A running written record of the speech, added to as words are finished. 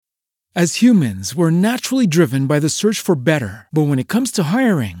As humans, we're naturally driven by the search for better. But when it comes to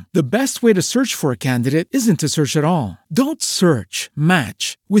hiring, the best way to search for a candidate isn't to search at all. Don't search,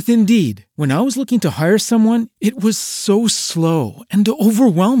 match with Indeed. When I was looking to hire someone, it was so slow and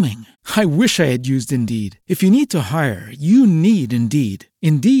overwhelming. I wish I had used Indeed. If you need to hire, you need Indeed.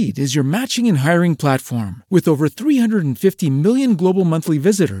 Indeed is your matching and hiring platform with over 350 million global monthly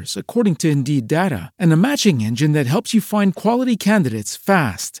visitors, according to Indeed data, and a matching engine that helps you find quality candidates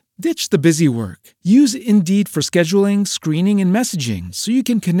fast. Ditch the busy work. Use Indeed for scheduling, screening, and messaging so you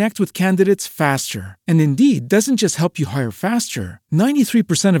can connect with candidates faster. And Indeed doesn't just help you hire faster.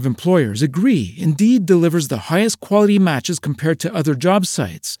 93% of employers agree Indeed delivers the highest quality matches compared to other job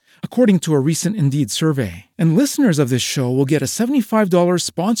sites, according to a recent Indeed survey. And listeners of this show will get a $75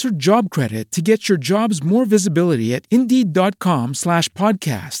 sponsored job credit to get your jobs more visibility at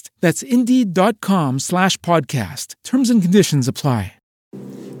Indeed.com/podcast. That's Indeed.com/podcast. Terms and conditions apply.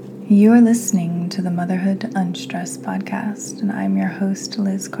 You are listening to the Motherhood Unstressed podcast, and I'm your host,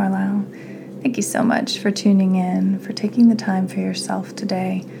 Liz Carlisle. Thank you so much for tuning in, for taking the time for yourself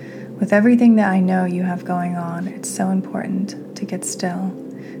today. With everything that I know you have going on, it's so important to get still,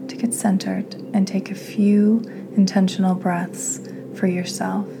 to get centered, and take a few intentional breaths for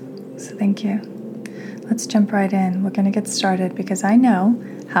yourself. So thank you. Let's jump right in. We're going to get started because I know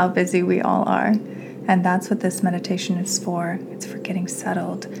how busy we all are. And that's what this meditation is for. It's for getting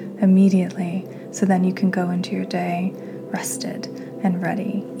settled immediately so then you can go into your day rested and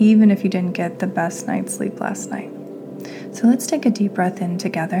ready, even if you didn't get the best night's sleep last night. So let's take a deep breath in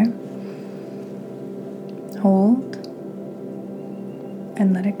together. Hold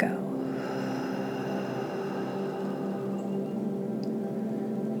and let it go.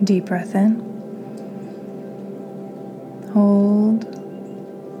 Deep breath in. Hold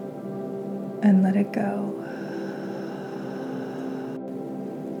and let it go.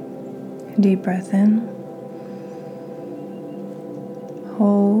 Deep breath in.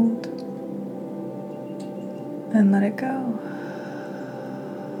 Hold and let it go.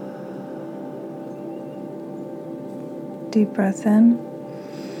 Deep breath in.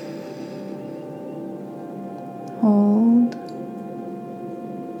 Hold.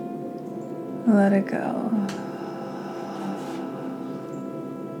 Let it go.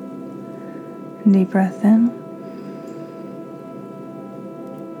 Deep breath in.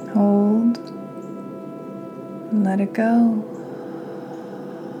 Hold. Let it go.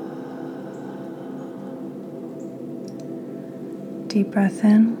 Deep breath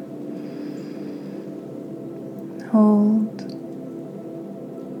in. Hold.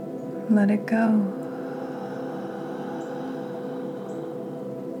 Let it go.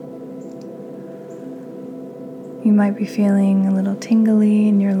 You might be feeling a little tingly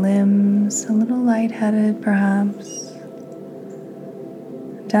in your limbs, a little lightheaded perhaps.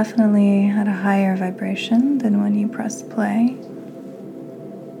 Definitely at a higher vibration than when you press play.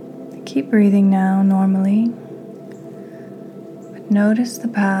 Keep breathing now normally, but notice the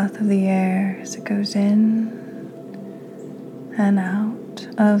path of the air as it goes in and out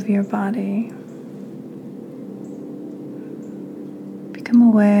of your body. Become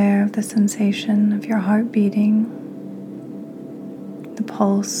aware of the sensation of your heart beating, the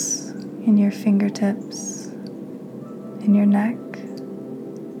pulse in your fingertips, in your neck.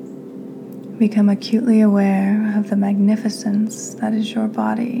 Become acutely aware of the magnificence that is your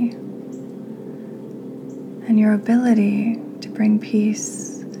body and your ability to bring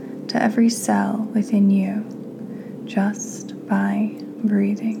peace to every cell within you just by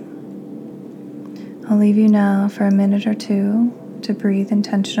breathing. I'll leave you now for a minute or two to breathe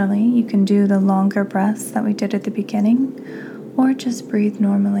intentionally. You can do the longer breaths that we did at the beginning, or just breathe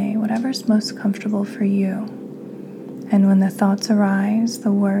normally, whatever's most comfortable for you. And when the thoughts arise,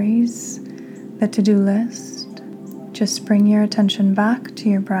 the worries, the to-do list, just bring your attention back to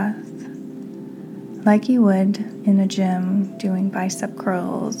your breath, like you would in a gym doing bicep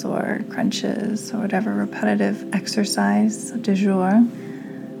curls or crunches or whatever repetitive exercise du jour.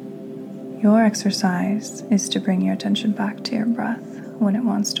 Your exercise is to bring your attention back to your breath when it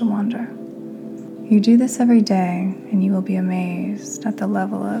wants to wander. You do this every day, and you will be amazed at the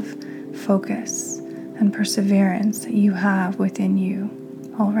level of focus and perseverance that you have within you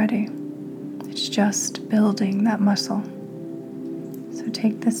already. It's just building that muscle. So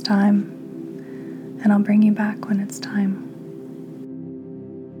take this time, and I'll bring you back when it's time.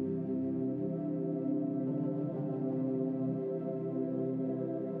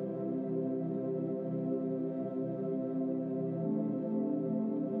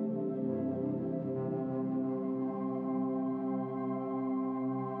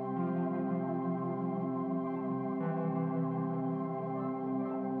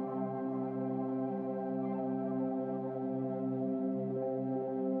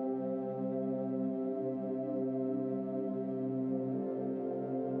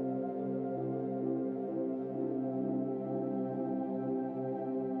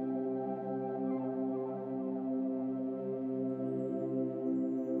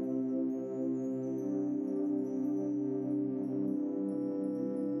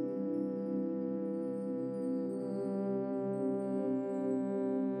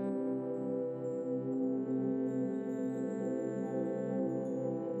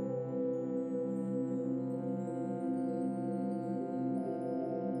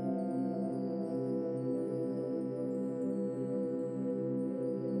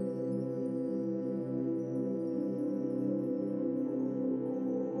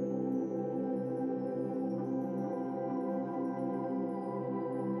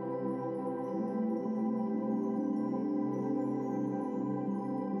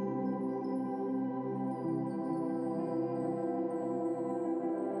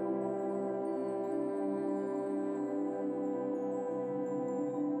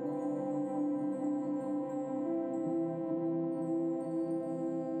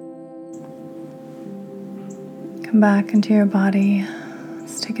 Come back into your body.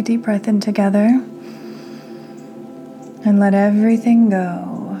 Let's take a deep breath in together and let everything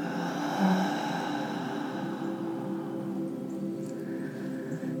go.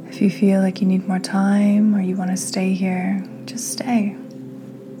 If you feel like you need more time or you want to stay here, just stay.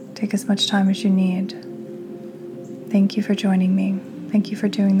 Take as much time as you need. Thank you for joining me. Thank you for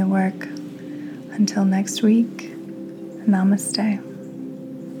doing the work. Until next week, namaste.